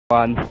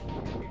One.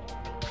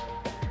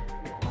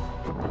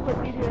 Put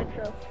me to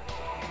intro.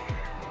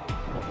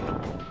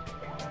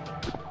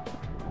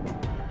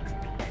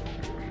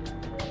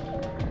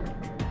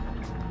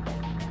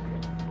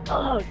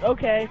 Oh,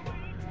 okay.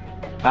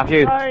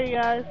 Matthew. Sorry,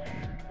 guys.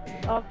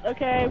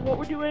 Okay, what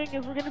we're doing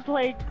is we're gonna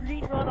play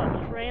Green Run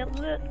on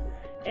Tranzit,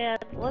 and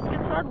let's get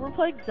started. We're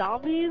playing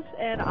zombies,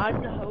 and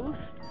I'm the host.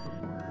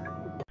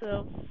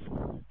 So.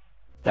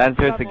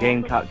 Dancer's the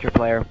game capture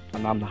player,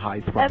 and I'm the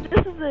heist one. And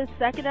this is the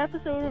second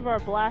episode of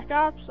our Black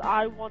Ops.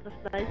 I won the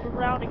sniper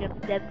round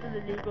against Denton, the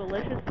new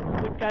Golicious,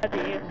 good guy, the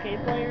AFK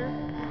player.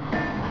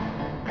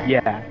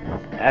 Yeah,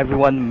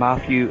 everyone,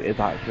 Matthew is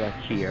actually a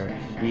cheater.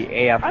 The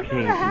AFK. I'm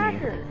not a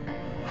hacker.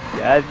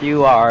 Yes,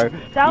 you are.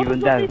 That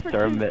Even was only for Dancer 2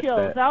 admits kills.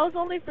 it. That was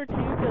only for 2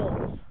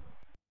 kills.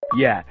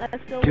 Yeah,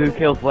 2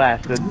 kills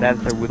less than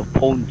Dancer would have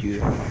pwned you.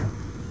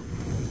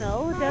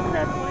 No, Dancer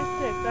had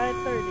 26. I had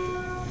 30.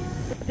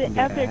 The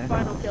Yeah. epic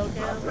final kill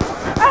cam.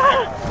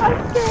 Ah!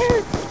 I'm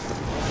scared!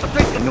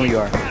 No, you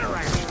are.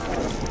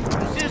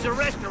 This is a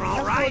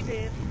restaurant, right?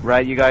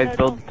 Right, you guys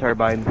build the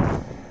turbine.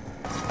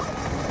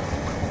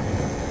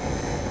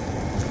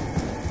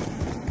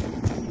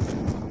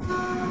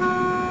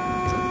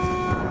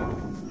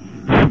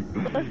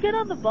 Let's get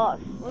on the bus.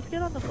 Let's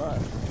get on the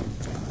bus.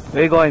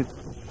 Where are you going?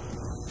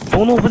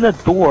 Don't open the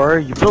door,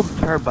 you build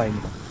the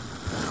turbine.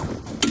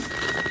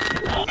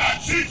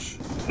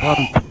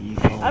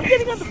 I'm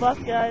getting on the bus,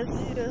 guys.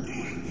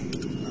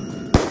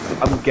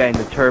 I'm getting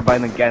the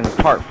turbine and getting the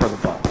part for the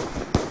bus.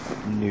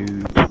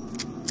 Noob.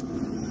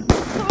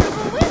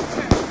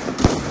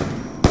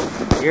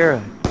 You're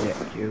a dick,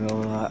 you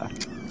know that.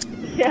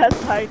 Yes,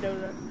 I know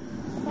that.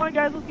 Come on,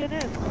 guys, let's get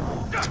in.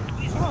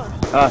 Come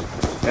on.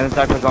 And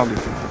attack the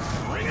zombies.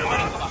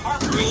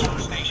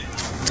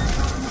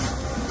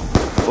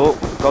 Oh,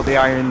 got the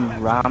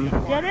iron ram.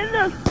 Get in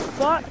the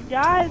bus,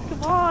 guys,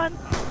 come on.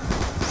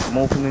 I'm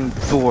opening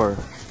the door.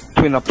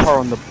 Between the part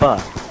on the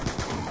bus.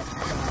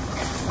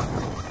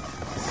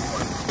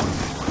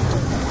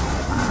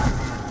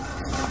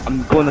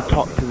 I'm going to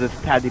talk to this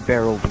teddy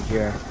bear over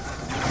here.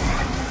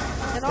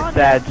 Get on,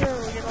 Dad. We're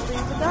gonna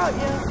leave without you.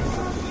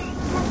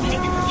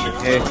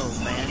 Hey. Oh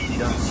man, you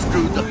done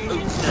screwed the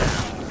boots down.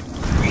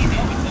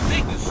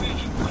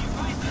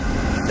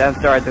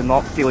 Dancer, I did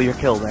not steal your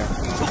kill there.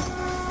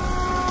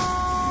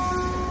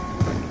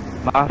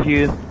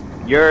 Matthew,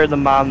 you're the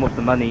man with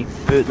the money.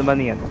 Put the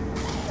money in.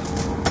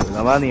 Put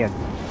the money in.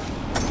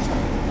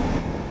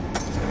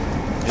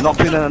 You're not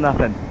putting in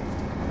nothing.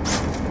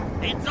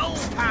 It's old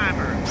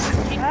timer. I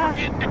keep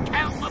forgetting to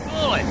count my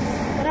bullets.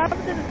 What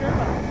happened to the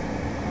turbine?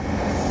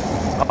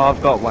 Oh,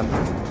 I've got one.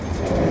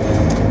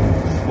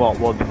 What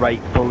was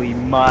rightfully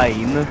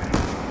mine?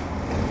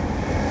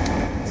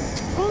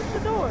 Close the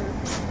door.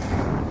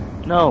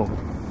 No.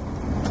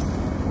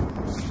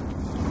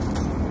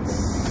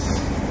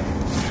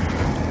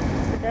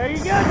 There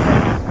you go.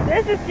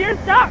 This is your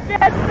stop,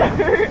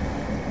 Dancer.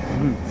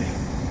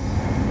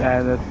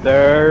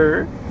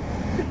 Dancer.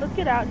 Let's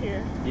get out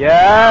here.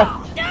 Yeah.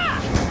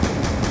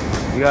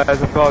 You guys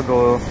have got to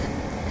go.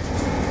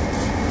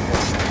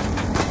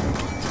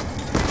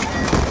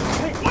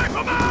 Wait,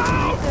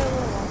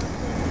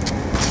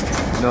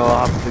 No,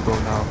 I have to go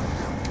now.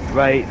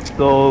 Right,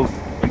 so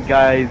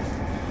guys,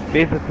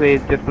 basically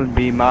it's just gonna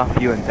be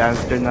Matthew and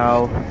Dancer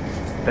now.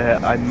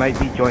 But I might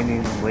be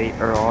joining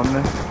later on,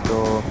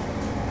 so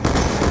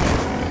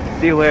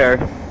see you later.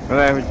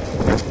 Remember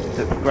to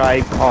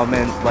subscribe,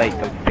 comment, like,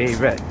 and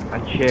favorite,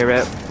 and share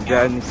it. Is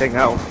there anything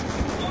else?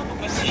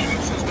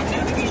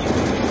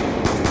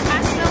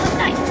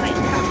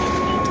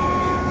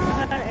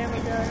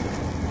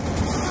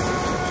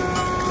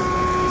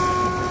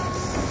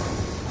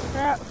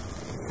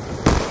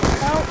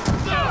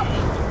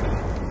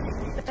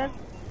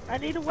 I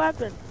need a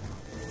weapon.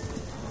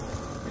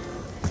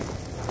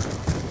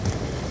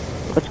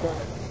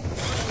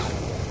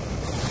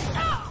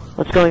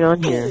 What's going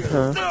on here,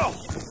 huh?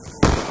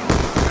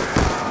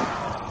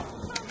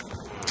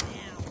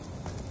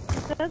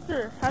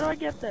 Spencer, how do I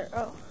get there?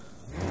 Oh.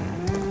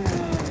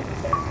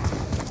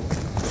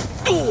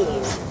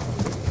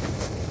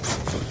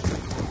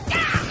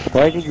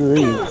 Why did you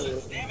leave? Yes,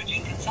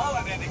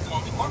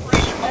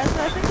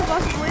 I think the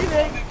bus is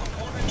leaving.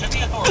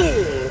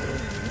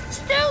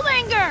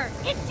 Stoolinger!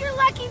 It's your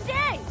lucky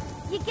day!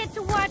 You get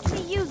to watch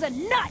me use a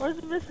nut! Where's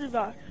the mystery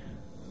box?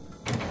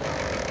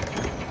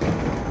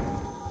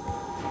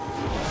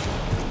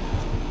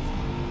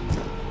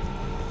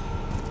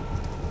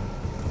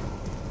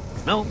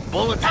 No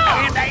bullets and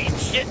I ain't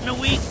shit in a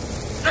week.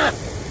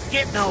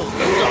 Get those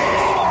results.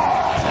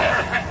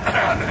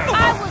 I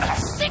was a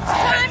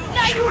 6-time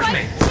night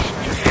right.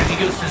 Getting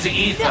used to the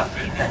ether.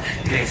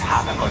 Let's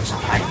have a bunch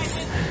of lights.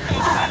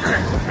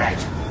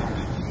 Right.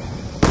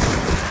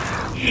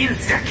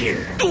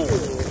 Insta-kill.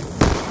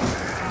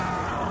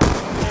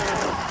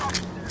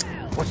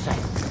 What's that?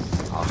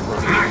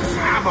 Max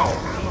ammo.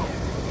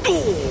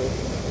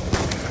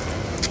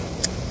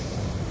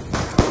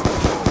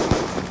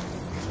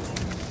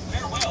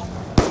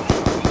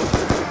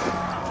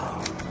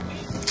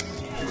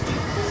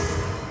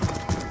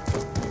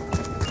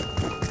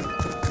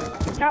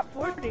 Got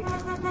 40. Bye,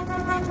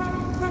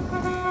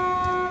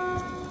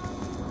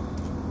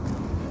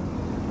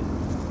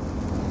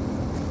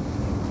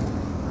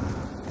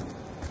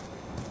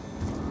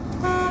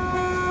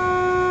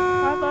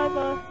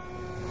 Bubba.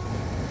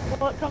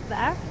 Will it come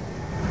back?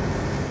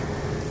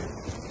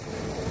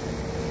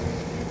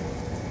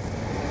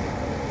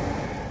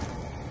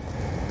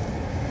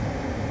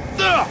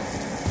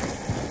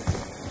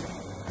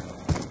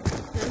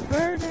 You're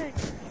burning.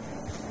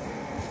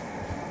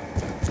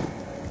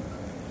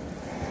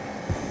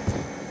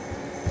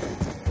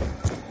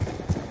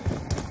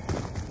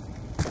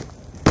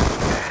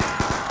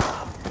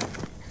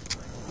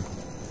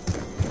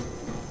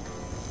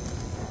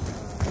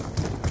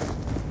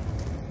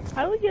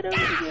 How do we get over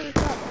to the other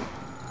side?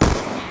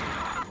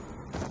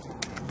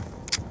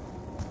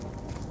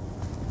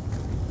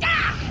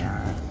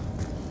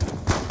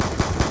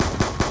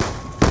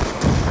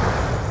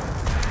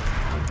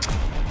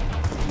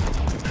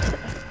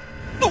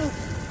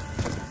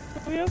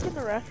 Can we open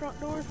the restaurant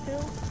doors too?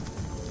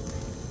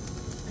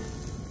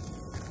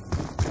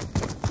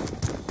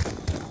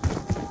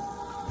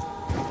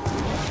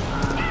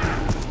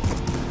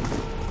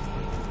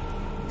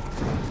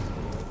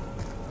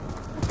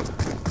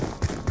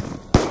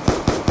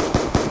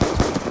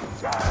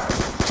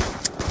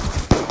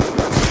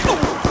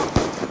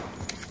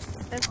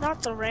 It's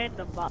not the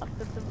random box,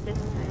 it's a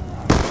mystery.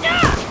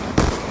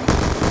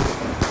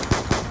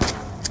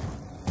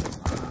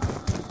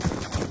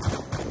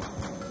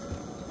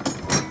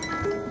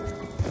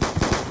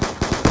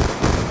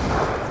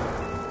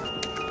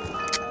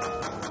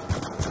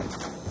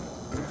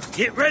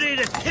 Get ready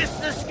to kiss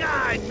the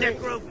sky,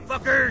 necro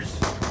fuckers!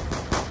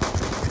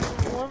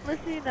 One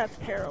machine that's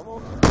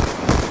terrible.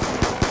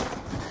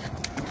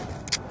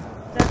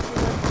 That's the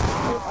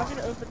restaurant. I'm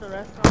gonna open the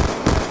restaurant.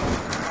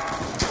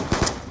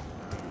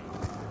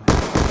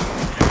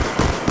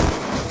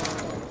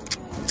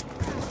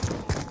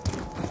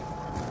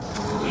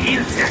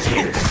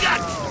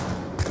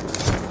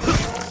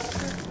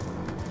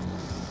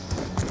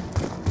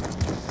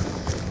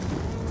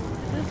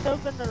 Just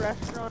open the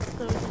restaurant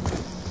so we can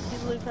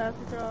easily pass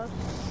across.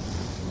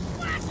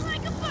 Flash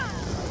like a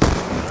bomb!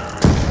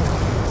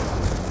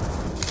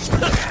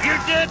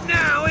 You're dead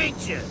now,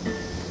 ain't you?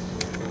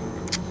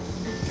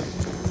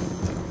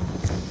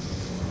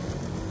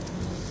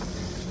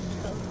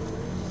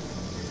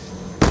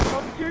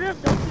 Don't shoot him!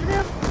 Don't shoot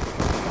him!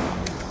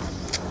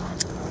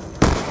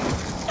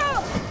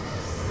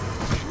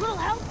 Little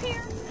help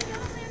here?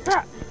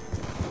 Crap!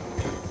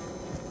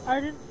 I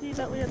didn't see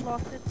that we had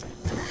lost it.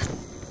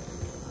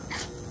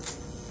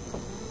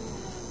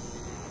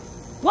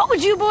 What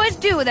would you boys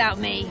do without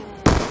me?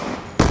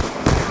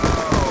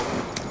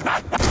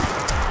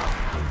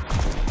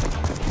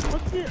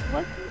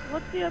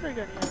 What's the other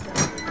gun you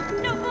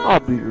have? No I'll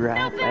be no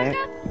right back.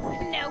 backup?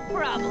 No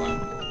problem.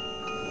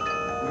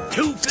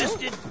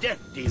 Two-fisted death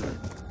dealer.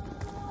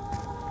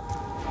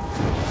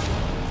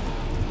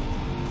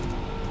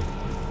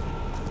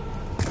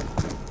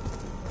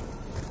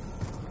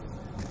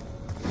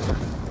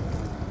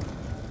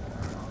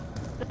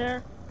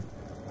 There.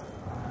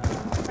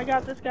 I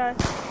got this guy.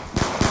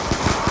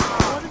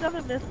 I want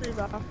another mystery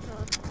box.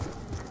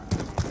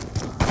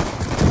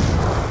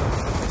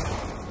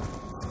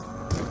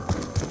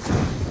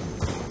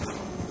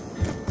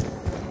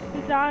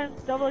 He's dying.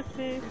 Double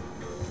XP.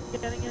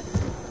 Getting it.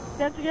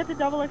 Don't forget the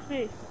double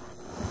XP.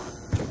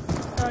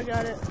 Oh, I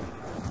got it.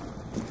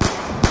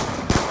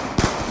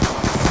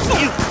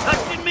 You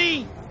touching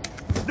me?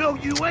 No,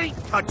 you ain't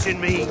touching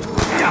me.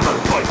 Double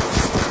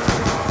points.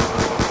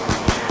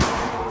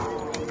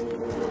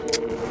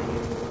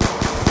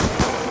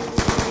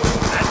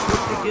 That's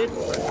what you get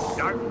for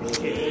starting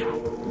shit.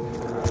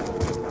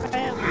 I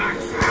am.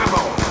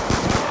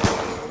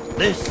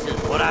 This is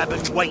what I've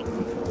been waiting for.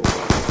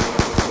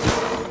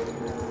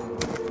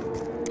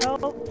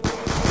 Nope.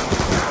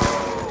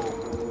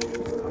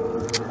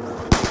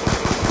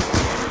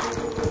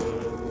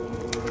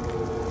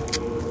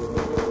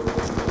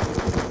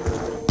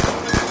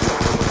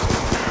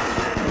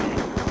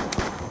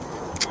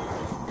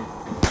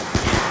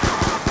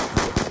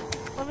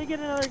 Let me get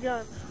another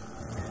gun.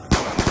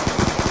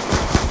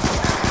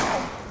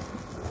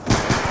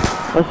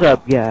 What's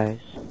up, guys?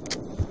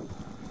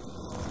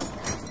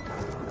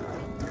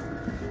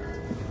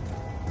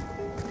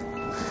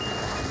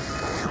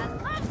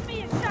 Left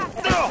me a shot.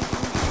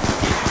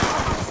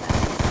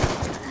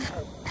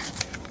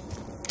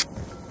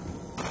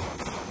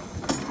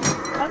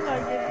 I'm not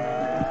getting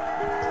it.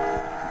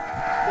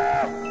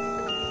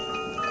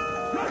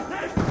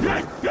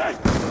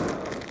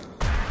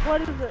 What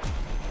is it?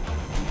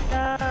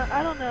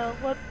 I don't know.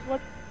 What?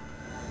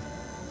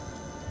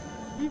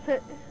 You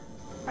pick.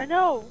 I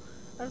know.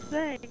 I'm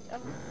saying.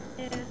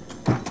 Yeah.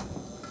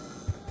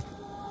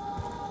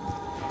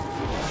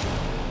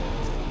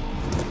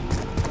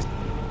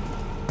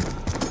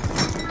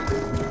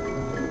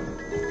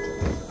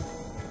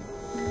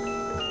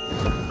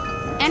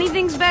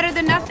 Anything's better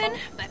than nothing,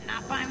 but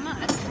not by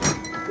much.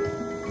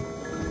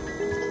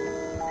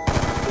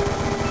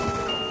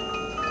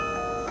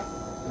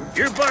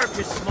 Your bark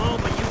is small,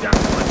 but you got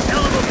one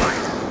hell of a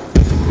bite.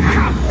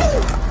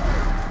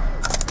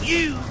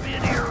 You've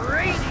been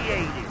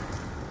irradiated.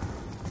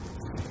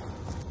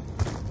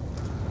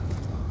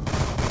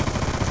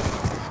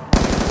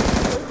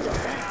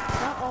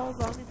 Not all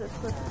zombies are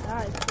supposed to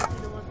die,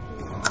 especially the ones who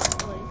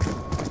like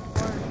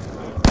aren't.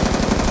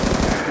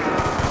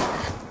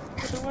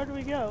 So where do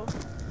we go?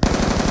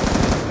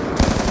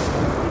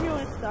 Do we go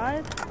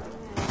inside?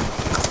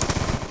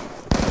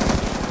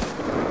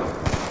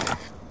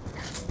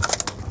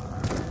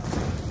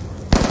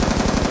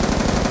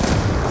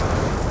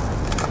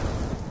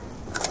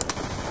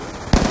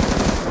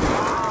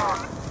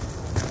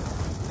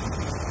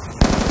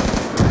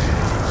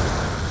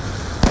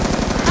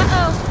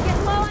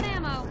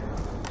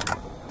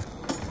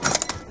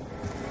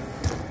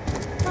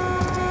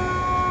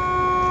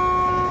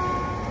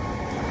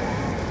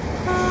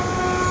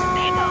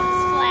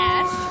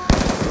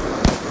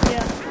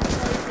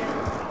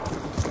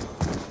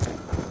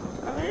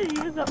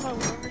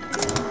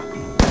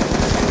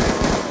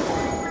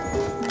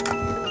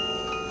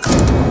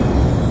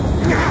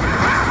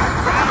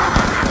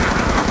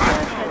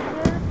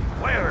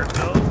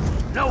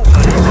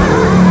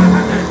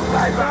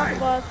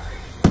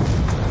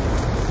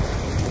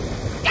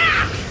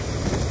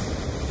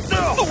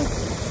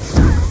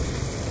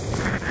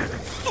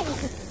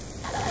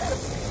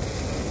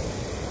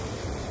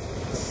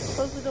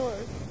 Close the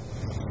doors.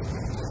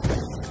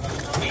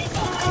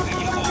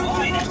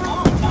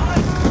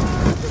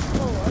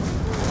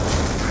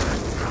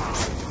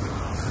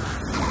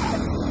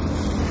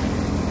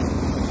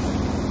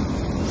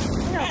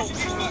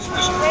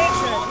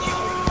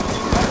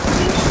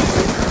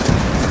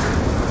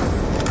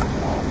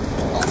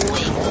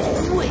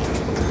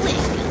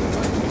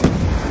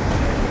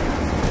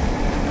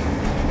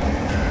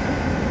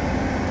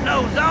 No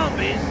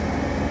zombies?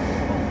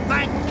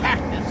 Thank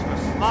cactus for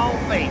small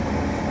favors.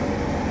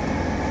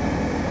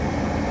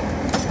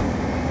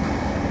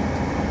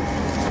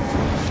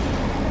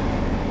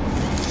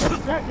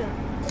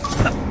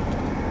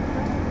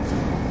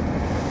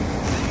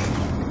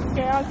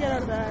 Okay, I'll get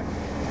out of that.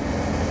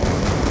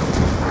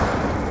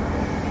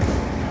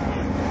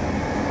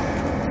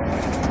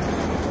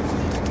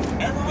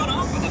 Everyone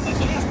off with the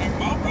fantastic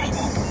Bob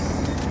Rifle.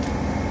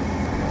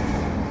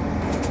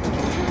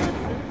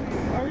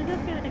 Are we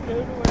just gonna go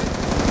to where?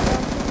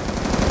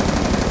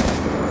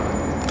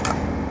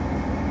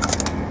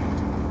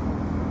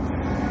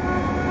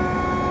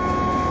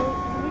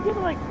 Can we get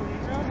like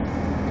green run?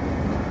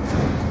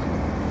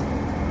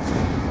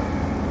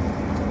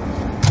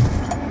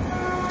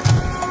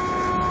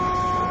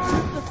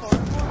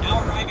 Now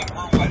arriving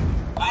Homewood.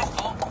 Last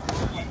call for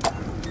Homewood.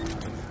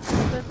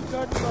 Let's go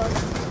to bus.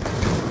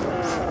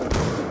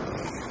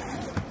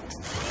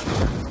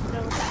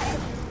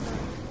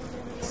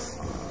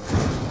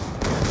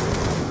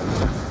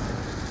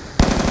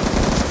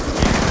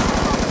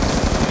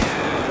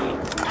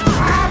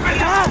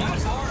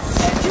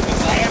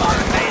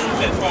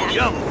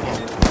 No.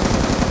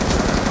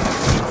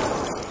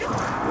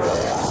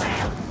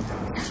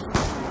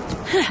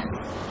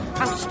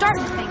 I'm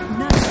starting to think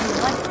none of you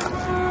like it.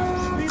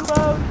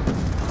 Reload.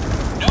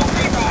 No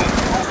revive.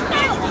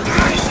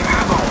 Nice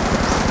ammo.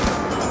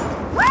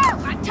 Woo!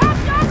 I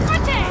topped off my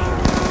tank!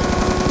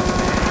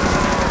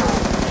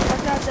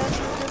 Watch out, Dennis.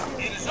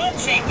 It is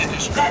unsafe to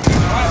distract the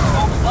driver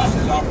while the bus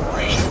is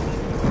operational.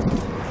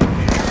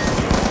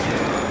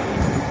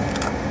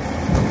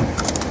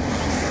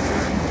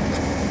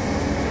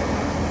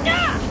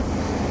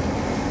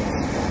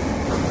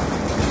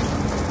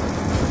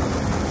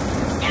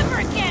 Never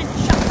again,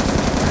 shucks!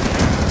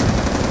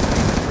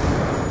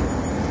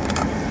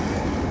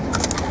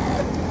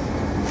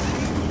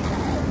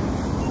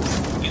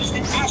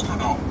 Houston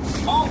Astrodome.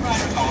 All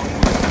riders on.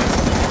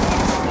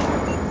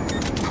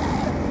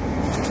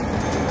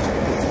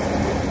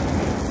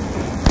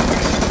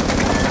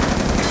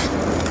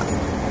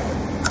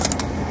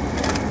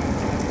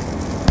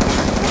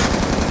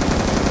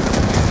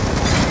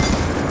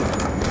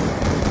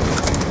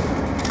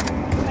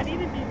 I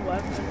need a new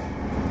weapon.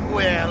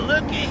 Well,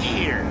 looky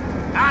here.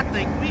 I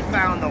think we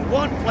found the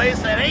one place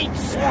that ain't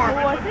swarming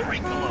Oh, I with think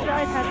freak you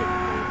guys had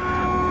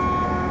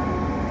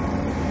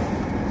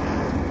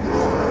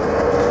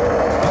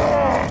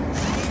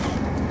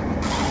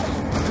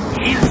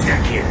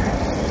Insecure.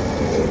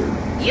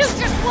 You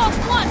just woke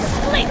one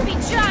sleepy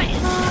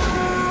giant!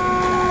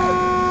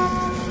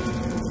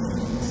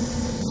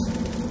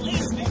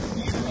 Please stay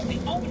clear of the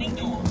opening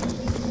door.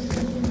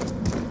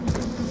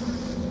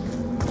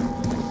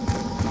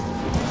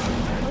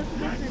 Where's the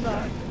mystery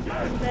box?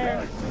 There.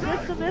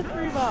 Where's the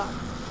mystery box?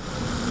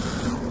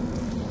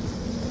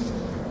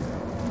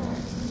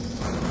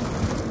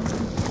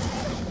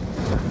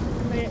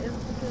 Wait, is it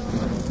still?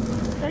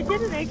 Did I get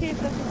an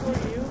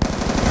AK-74U?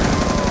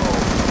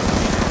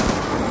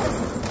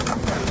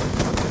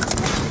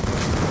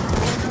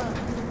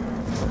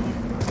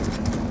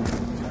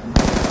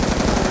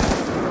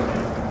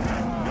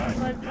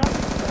 Like,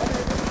 nothing's better.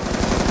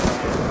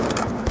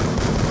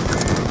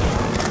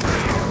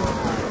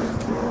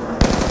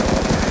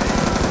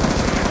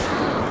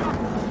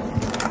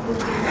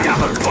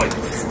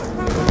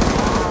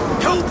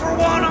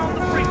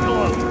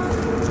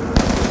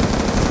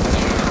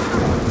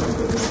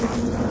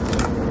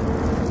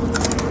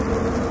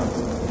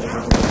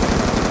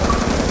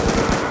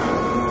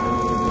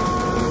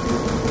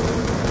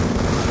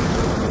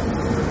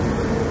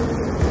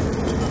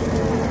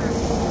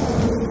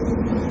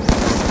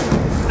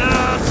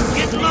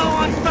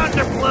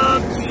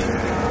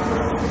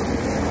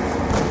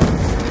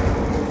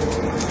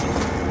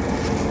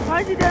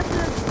 Behind you,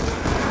 Destin.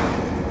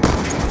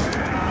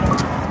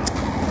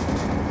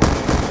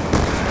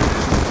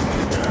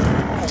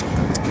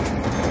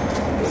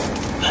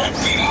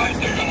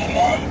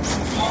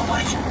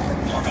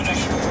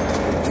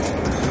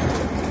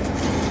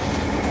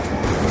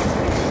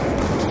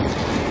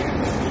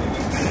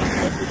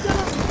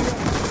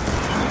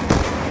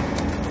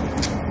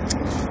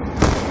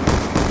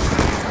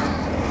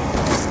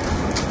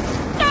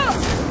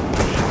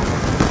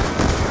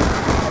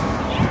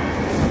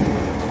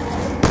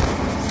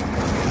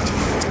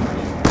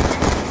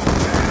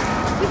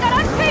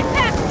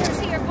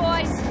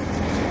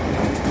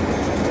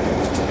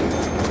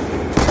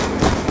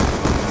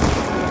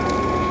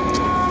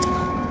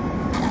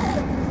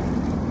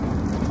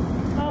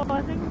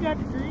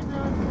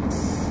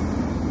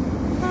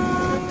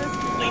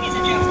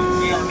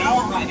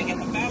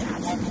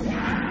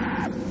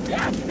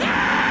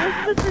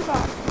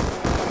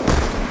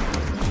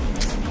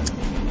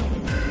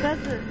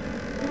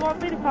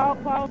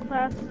 Plow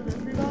past the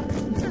mystery box?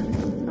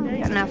 I'm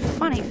getting a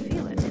funny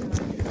feeling in my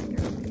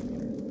finger.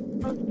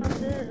 Oh, it's not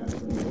there.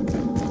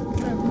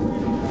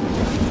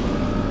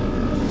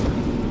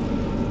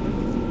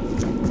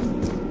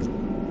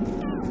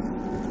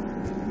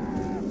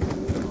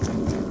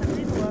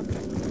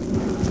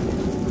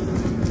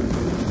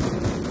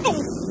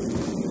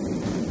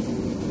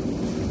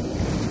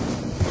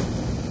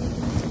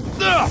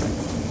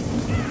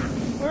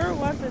 Where are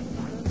weapons?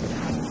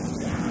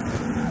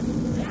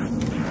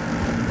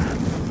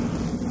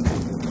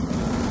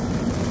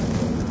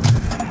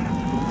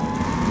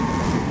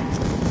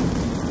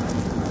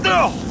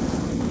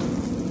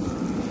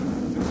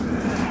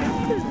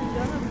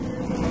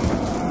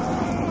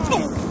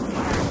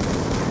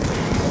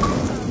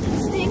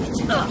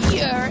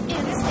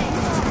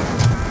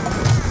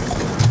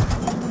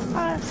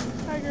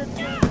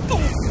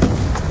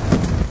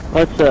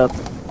 What's up?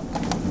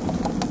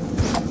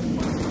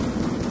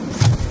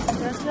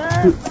 Yes, sir.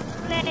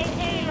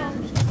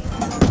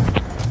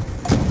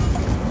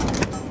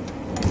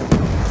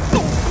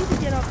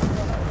 Get up.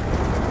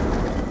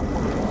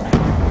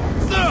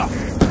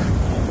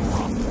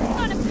 I'm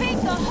gonna paint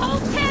the whole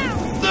town!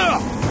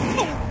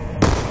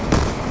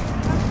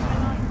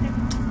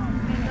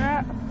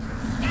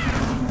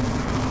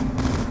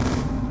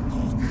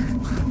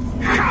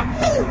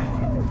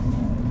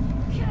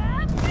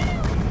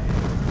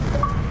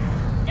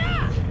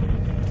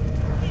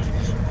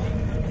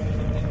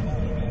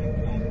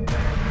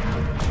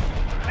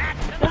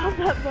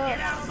 Get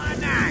out my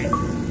knife!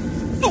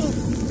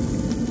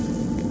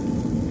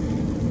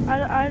 I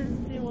didn't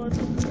see one.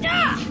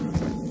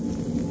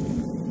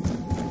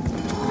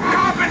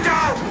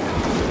 Carpenter!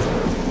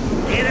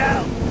 Get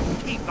out!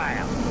 Keep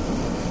out!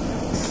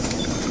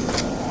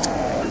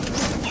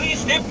 Please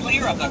step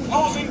clear of the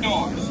closing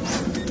doors.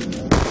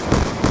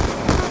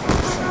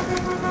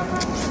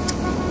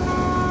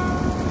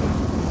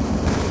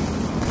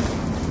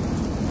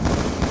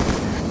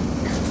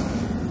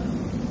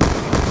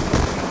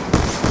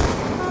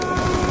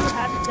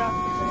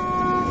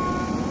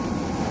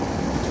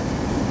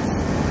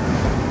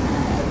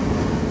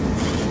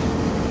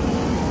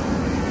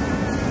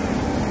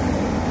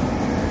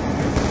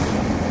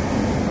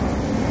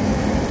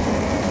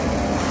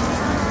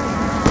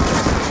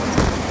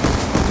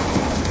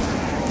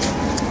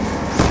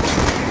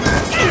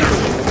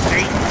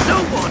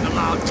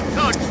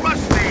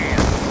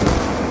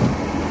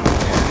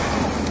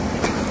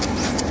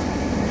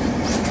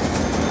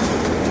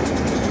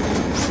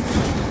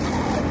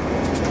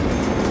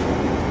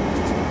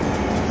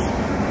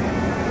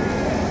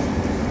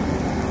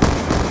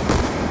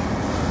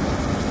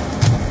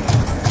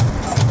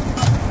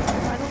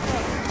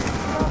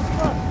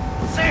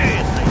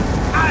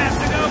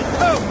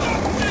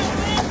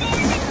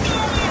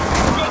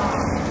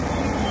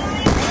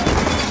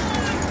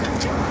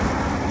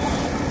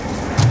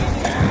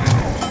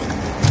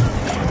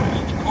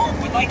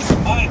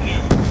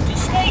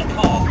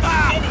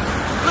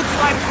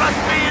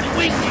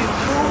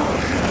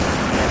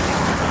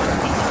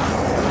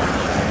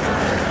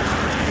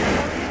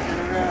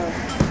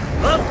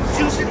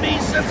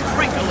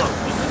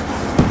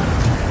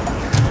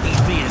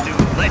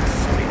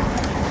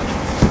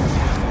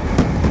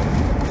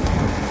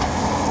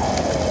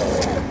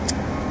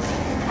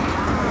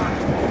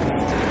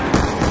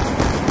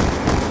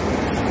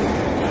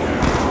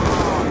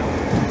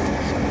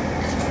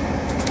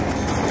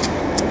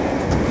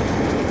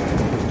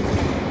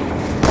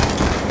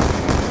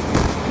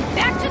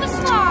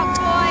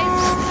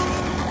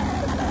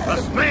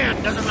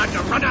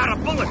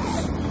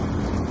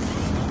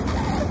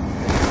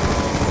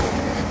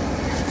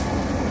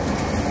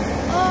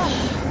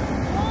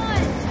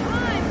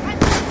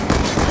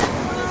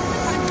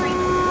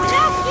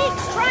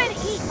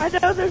 I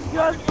know there's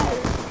guns here.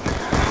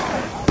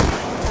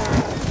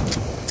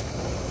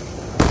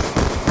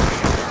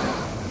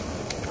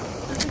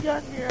 There's a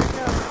gun here, I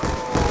know.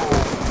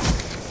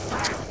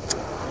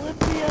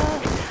 Olympia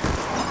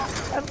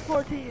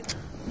M14.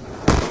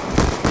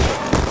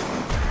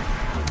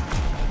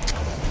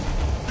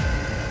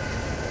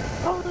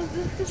 Oh, there's this.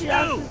 This Stu,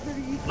 actually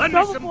pretty easy. lend me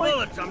Double some point.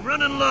 bullets. I'm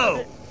running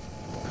low.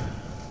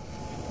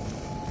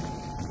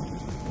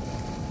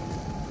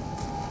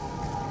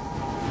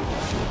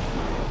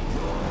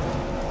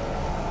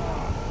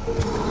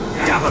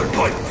 Double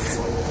points.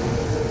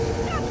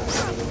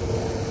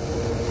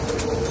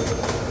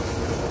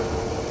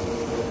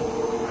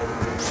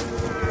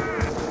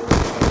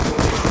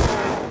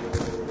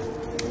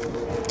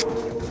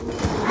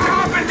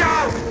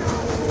 Carpenter!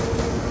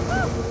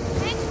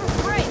 Thanks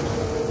for break.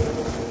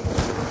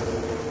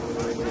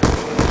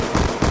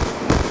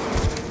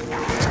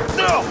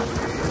 No!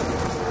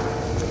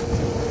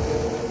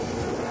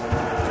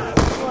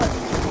 What?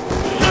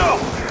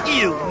 No!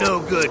 You no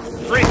good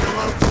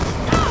freakalope.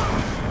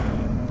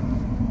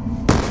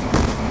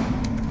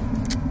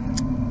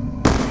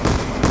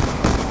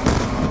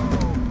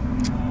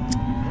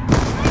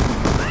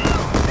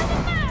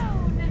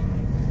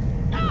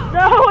 No,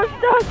 I'm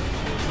stuck!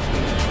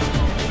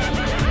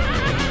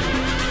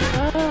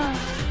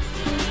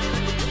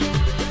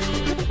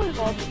 I'm gonna play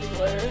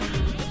multiplayer.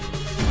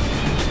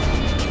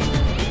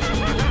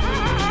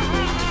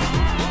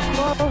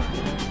 Well,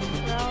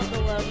 round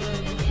 11.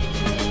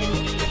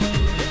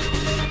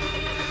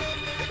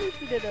 At least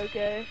we did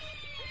okay.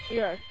 We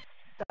are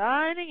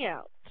signing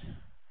out.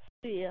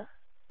 See ya.